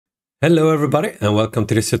Hello everybody and welcome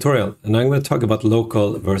to this tutorial, and I'm going to talk about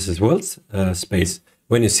local versus world space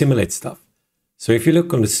when you simulate stuff. So if you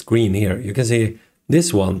look on the screen here, you can see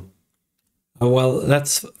this one. Well,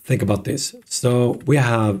 let's think about this. So we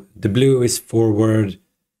have the blue is forward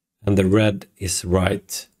and the red is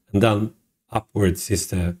right, and then upwards is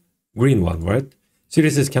the green one, right? So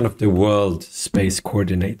this is kind of the world space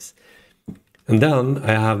coordinates. And then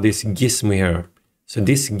I have this gizmo here. So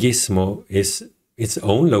this gizmo is its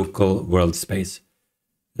own local world space.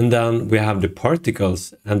 And then we have the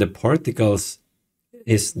particles, and the particles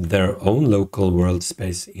is their own local world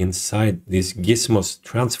space inside this gizmo's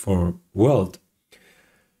transform world.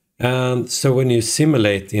 And so when you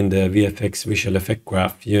simulate in the VFX visual effect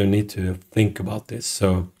graph, you need to think about this.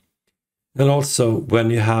 So, and also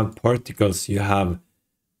when you have particles, you have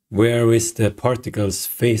where is the particles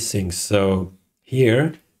facing. So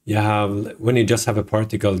here you have, when you just have a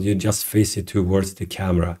particle, you just face it towards the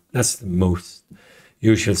camera. That's the most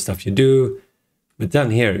usual stuff you do. But then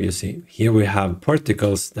here you see, here we have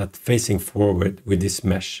particles that facing forward with this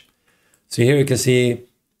mesh. So here you can see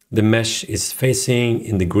the mesh is facing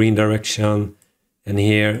in the green direction, and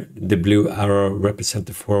here the blue arrow represents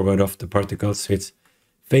the forward of the particles. So it's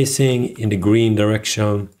facing in the green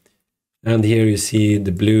direction, and here you see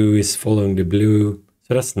the blue is following the blue.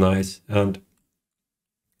 So that's nice. And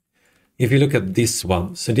if you look at this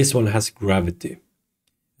one, so this one has gravity,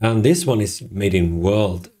 and this one is made in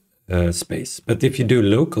world space. But if you do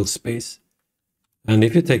local space, and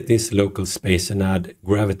if you take this local space and add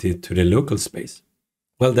gravity to the local space,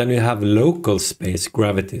 well, then you have local space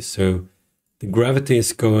gravity. So the gravity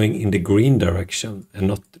is going in the green direction and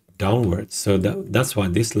not downwards. So that's why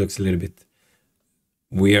this looks a little bit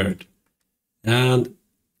weird. And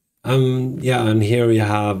yeah, and here you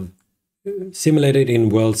have simulated in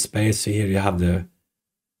world space. So here you have the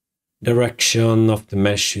direction of the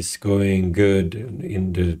mesh is going good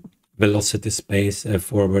in the velocity space,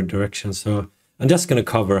 forward direction. So I'm just going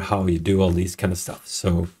to cover how you do all these kind of stuff.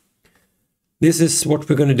 So this is what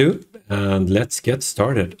we're going to do, and let's get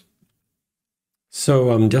started.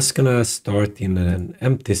 So I'm just going to start in an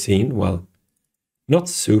empty scene. Well, not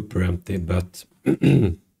super empty, but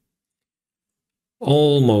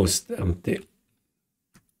almost empty.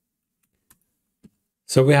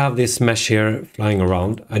 So we have this mesh here flying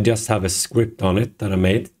around. I just have a script on it that I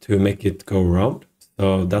made to make it go around.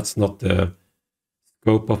 So that's not the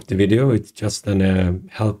scope of the video. It's just a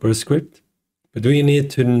helper script. But we need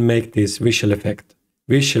to make this visual effect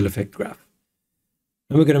graph.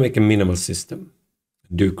 And we're going to make a minimal system.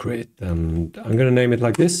 Do create. And I'm going to name it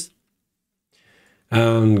like this.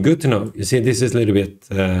 And good to know. You see, this is a little bit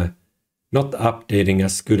not updating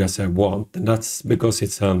as good as I want. And that's because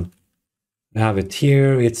it's I have it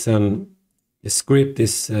here. It's the script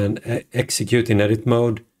is an execute in edit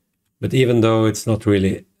mode, but even though it's not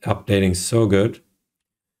really updating so good,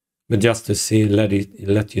 but just to see,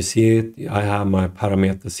 let you see it, I have my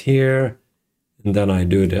parameters here, and then I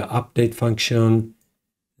do the update function,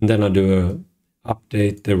 and then I do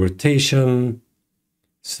update the rotation.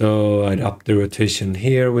 So I'd up the rotation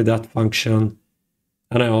here with that function,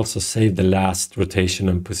 and I also save the last rotation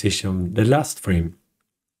and position, the last frame,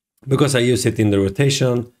 because I use it in the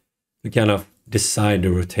rotation to kind of decide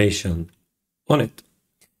the rotation on it.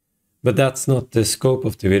 But that's not the scope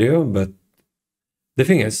of the video. But the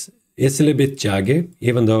thing is, it's a little bit jaggy,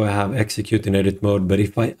 even though I have execute in edit mode. But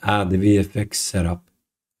if I add the VFX setup,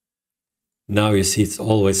 now you see it's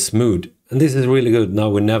always smooth. And this is really good. Now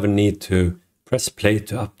we never need to press play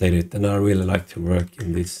to update it. And I really like to work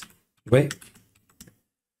in this way.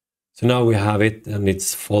 So now we have it, and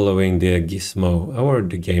it's following the gizmo or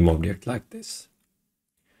the game object like this.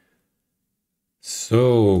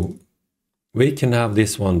 So we can have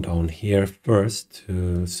this one down here first,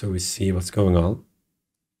 so we see what's going on.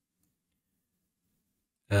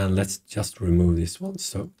 And let's just remove this one.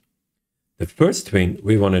 So the first thing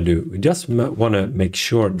we want to do, we just want to make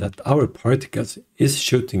sure that our particles is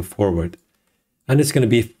shooting forward. And it's going to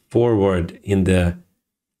be forward in the,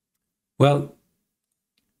 well,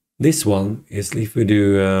 this one is if we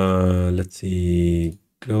do, let's see,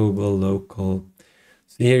 global, local.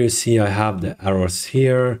 So here you see I have the arrows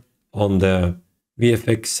here on the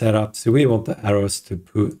VFX setup. So we want the arrows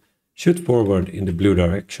to shoot forward in the blue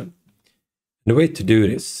direction. And the way to do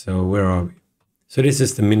this, so where are we? So this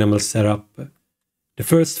is the minimal setup. The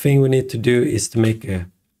first thing we need to do is to make a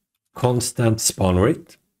constant spawn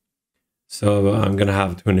rate. So I'm going to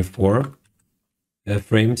have 24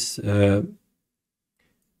 frames.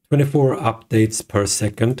 24 updates per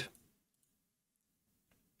second.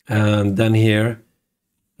 And then here,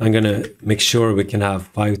 I'm going to make sure we can have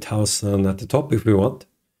 5,000 at the top if we want.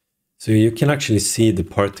 So you can actually see the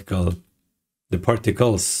particles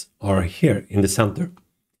are here in the center.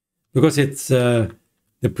 Because it's the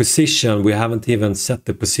position, we haven't even set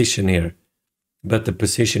the position here. But the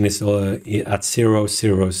position is at 0,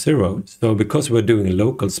 0, 0. So because we're doing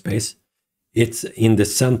local space, it's in the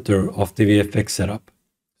center of the VFX setup.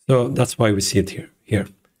 So that's why we see it here.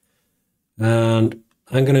 And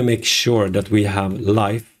I'm going to make sure that we have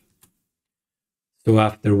life. So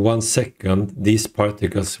after 1 second, these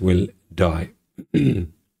particles will die.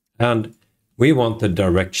 And we want the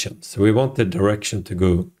direction. So we want the direction to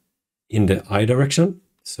go in the I direction.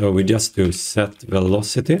 So we just do set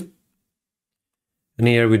velocity. And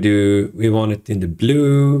here we want it in the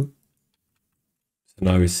blue. So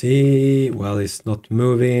now we see, well, it's not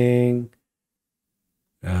moving.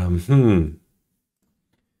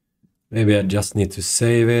 Maybe I just need to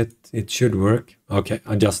save it. It should work. Okay,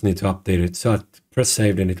 I just need to update it. So I press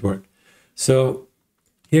save and it worked. So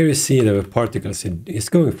here you see the particles is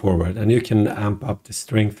going forward, and you can amp up the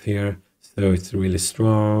strength here. So it's really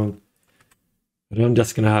strong. But I'm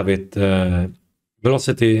just going to have it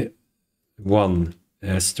velocity 1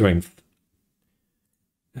 strength.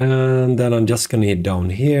 And then I'm just going to hit down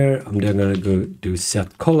here. I'm then going to go do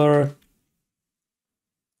set color.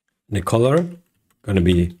 The color going to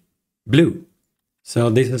be blue. So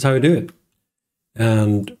this is how you do it.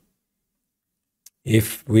 And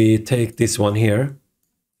if we take this one here,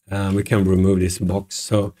 we can remove this box.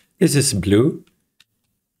 So this is blue.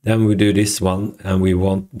 Then we do this one, and we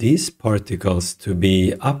want these particles to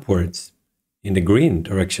be upwards in the green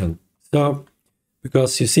direction. So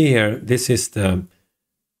because you see here, this is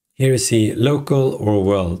here you see local or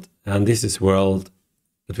world, and this is world,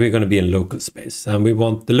 but we're going to be in local space, and we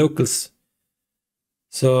want the locals.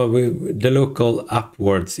 So the local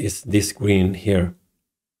upwards is this green here.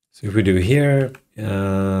 So if we do here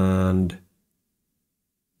and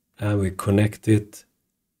we connect it,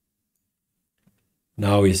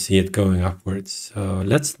 now we see it going upwards. So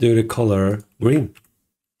let's do the color green.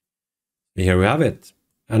 Here we have it.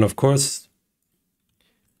 And of course,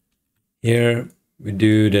 here we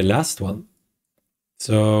do the last one.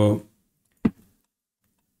 So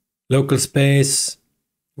local space,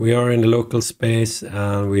 we are in the local space,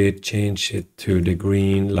 and we change it to the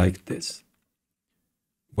green like this.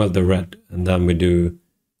 Well, the red, and then we do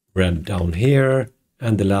red down here,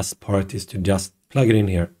 and the last part is to just plug it in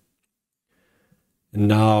here. And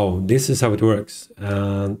now this is how it works.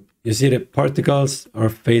 And you see the particles are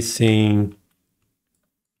facing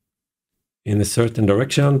in a certain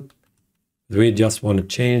direction. We just want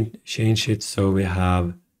to change it, so we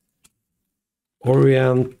have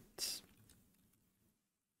orient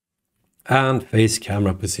and face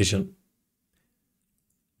camera position.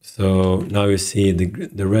 So now you see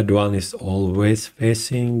the red one is always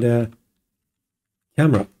facing the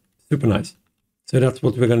camera. Super nice. So that's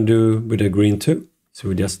what we're going to do with the green too. So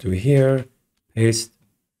we just do here, paste,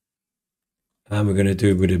 and we're going to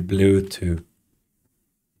do with the blue too.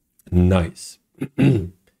 Nice.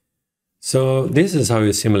 So this is how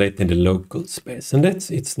you simulate in the local space, and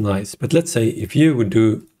it's nice. But let's say if you would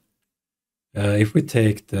do, if we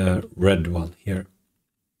take the red one here,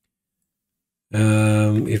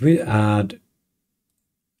 if we add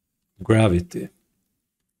gravity,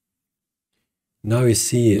 now you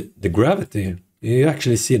see the gravity, you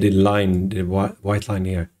actually see the line, the white line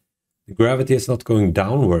here. The gravity is not going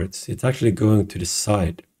downwards, it's actually going to the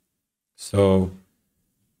side. So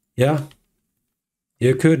yeah,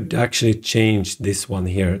 you could actually change this one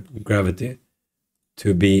here, gravity,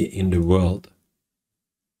 to be in the world.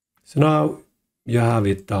 So now you have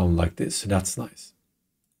it down like this, so that's nice.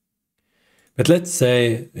 But let's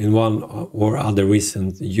say in one or other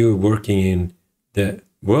reason you're working in the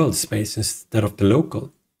world space instead of the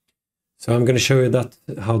local. So I'm going to show you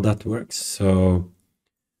how that works. So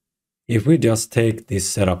if we just take this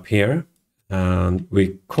setup here and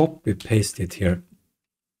we copy paste it here.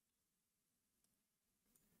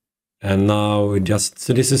 And now we just,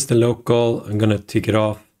 so this is the local, I'm going to tick it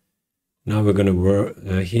off. Now we're going to work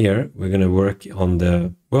here, we're going to work on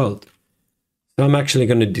the world. So I'm actually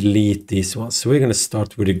going to delete these ones. So we're going to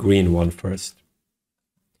start with the green one first.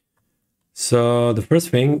 So the first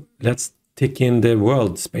thing, let's tick in the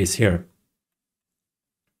world space here.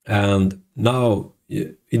 And now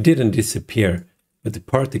it didn't disappear, but the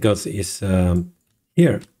particles is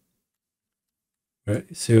here.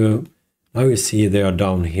 Right? So now you see they are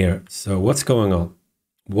down here. So what's going on?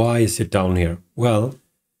 Why is it down here? Well,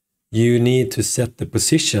 you need to set the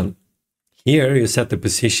position. Here you set the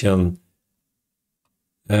position,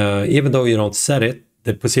 even though you don't set it,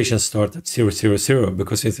 the position starts at 0, 0, 0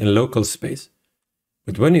 because it's in local space.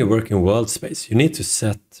 But when you work in world space, you need to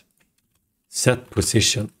set set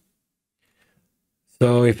position.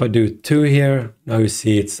 So if I do 2 here, now you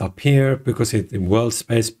see it's up here because it's in world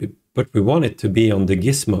space, but we want it to be on the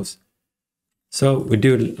gizmos. So we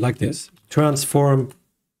do it like this, transform,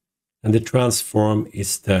 and the transform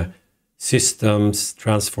is the system's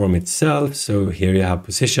transform itself. So here you have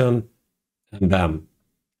position, and bam,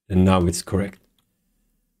 and now it's correct.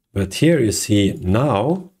 But here you see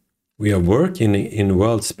now we are working in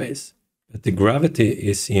world space, but the gravity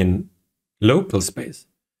is in local space.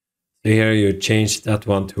 So here you change that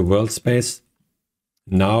one to world space.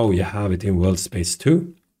 Now you have it in world space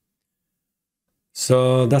too.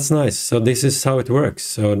 So that's nice. So this is how it works.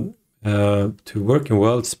 So to work in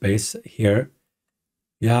world space here,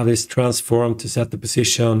 you have this transform to set the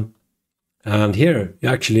position. And here you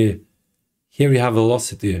actually, here you have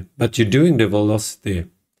velocity, but you're doing the velocity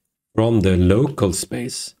from the local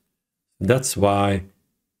space. That's why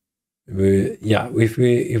if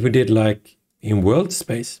we did like in world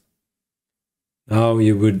space, now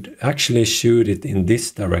you would actually shoot it in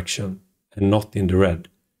this direction and not in the red.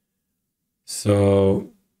 So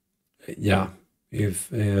yeah,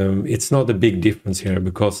 if it's not a big difference here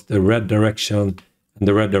because the red direction and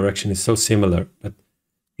the red direction is so similar, but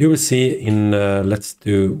you will see in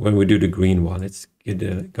when we do the green one, it's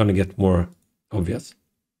gonna get more obvious.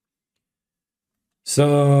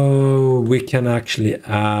 So we can actually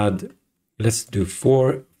add, let's do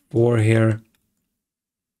four here,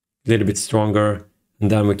 a little bit stronger,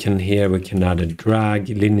 and then we can add a drag,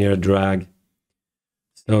 linear drag.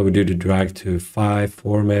 So we do the drag to 5,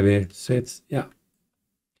 4 maybe. So it's, yeah.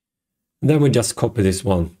 And then we just copy this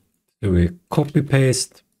one. So we copy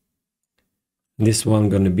paste. This one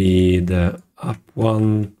going to be the up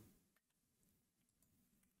one.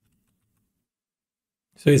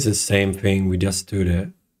 So it's the same thing. We just do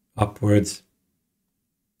the upwards.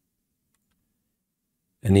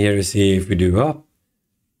 And here you see if we do up.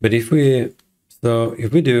 But if we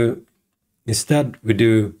do, instead we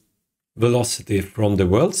do velocity from the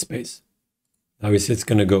world space. Now you see it's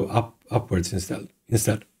going to go upwards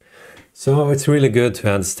instead. So it's really good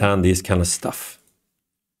to understand this kind of stuff.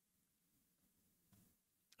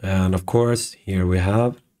 And of course, here we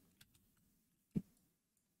have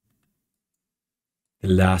the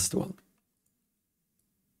last one.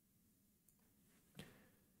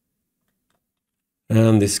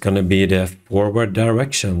 And this is going to be the forward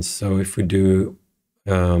direction. So if we do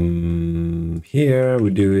here, we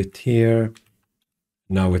do it here.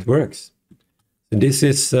 Now it works. So this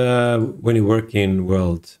is when you work in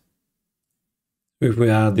world. If we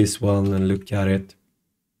add this one and look at it,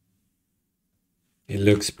 it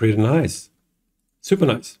looks pretty nice. Super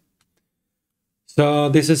nice. So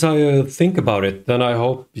this is how you think about it. And I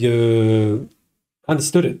hope you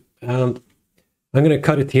understood it. And I'm going to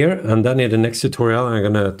cut it here, and then in the next tutorial I'm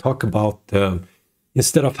going to talk about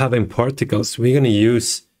instead of having particles, we're going to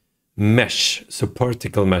use mesh, so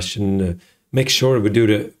particle mesh, and make sure we do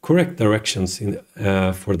the correct directions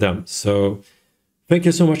for them. So thank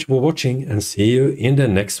you so much for watching, and see you in the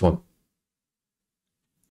next one.